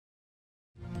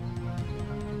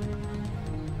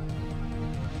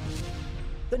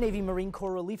The Navy Marine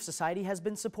Corps Relief Society has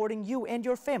been supporting you and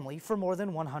your family for more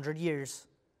than 100 years.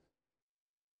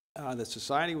 The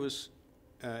society was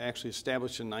actually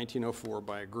established in 1904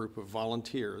 by a group of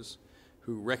volunteers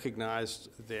who recognized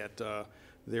that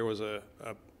there was a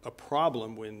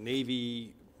problem when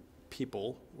Navy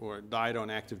people died on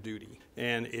active duty.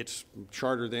 And its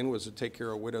charter then was to take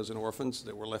care of widows and orphans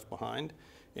that were left behind.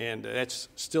 And that's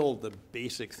still the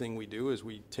basic thing we do, is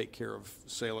we take care of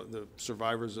the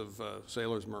survivors of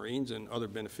sailors, Marines, and other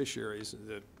beneficiaries.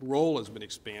 The role has been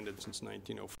expanded since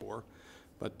 1904,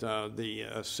 but the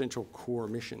essential core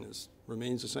mission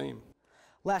remains the same.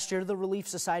 Last year, the Relief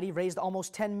Society raised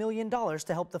almost $10 million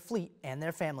to help the fleet and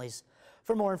their families.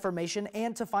 For more information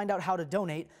and to find out how to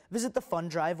donate, visit the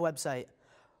Fund Drive website.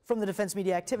 From the Defense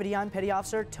Media Activity, I'm Petty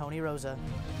Officer Tony Rosa.